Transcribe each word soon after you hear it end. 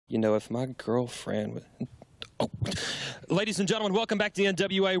You know, if my girlfriend would... Oh. Ladies and gentlemen, welcome back to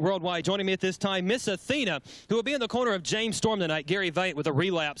NWA Worldwide. Joining me at this time, Miss Athena, who will be in the corner of James Storm tonight. Gary Valiant, with a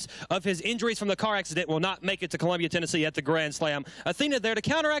relapse of his injuries from the car accident, will not make it to Columbia, Tennessee at the Grand Slam. Athena there to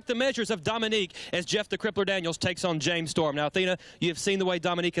counteract the measures of Dominique as Jeff the Crippler Daniels takes on James Storm. Now, Athena, you have seen the way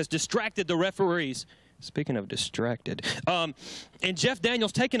Dominique has distracted the referees. Speaking of distracted, and Jeff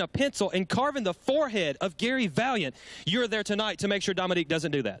Daniels taking a pencil and carving the forehead of Gary Valiant. You're there tonight to make sure Dominique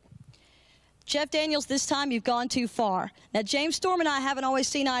doesn't do that. Jeff Daniels, this time you've gone too far. Now, James Storm and I haven't always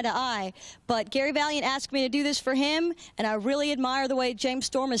seen eye to eye, but Gary Valiant asked me to do this for him, and I really admire the way James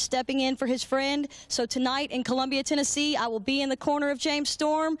Storm is stepping in for his friend. So tonight in Columbia, Tennessee, I will be in the corner of James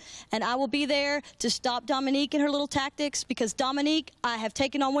Storm, and I will be there to stop Dominique and her little tactics, because Dominique, I have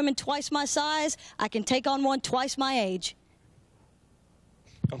taken on women twice my size. I can take on one twice my age.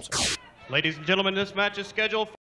 I'm sorry. Ladies and gentlemen, this match is scheduled for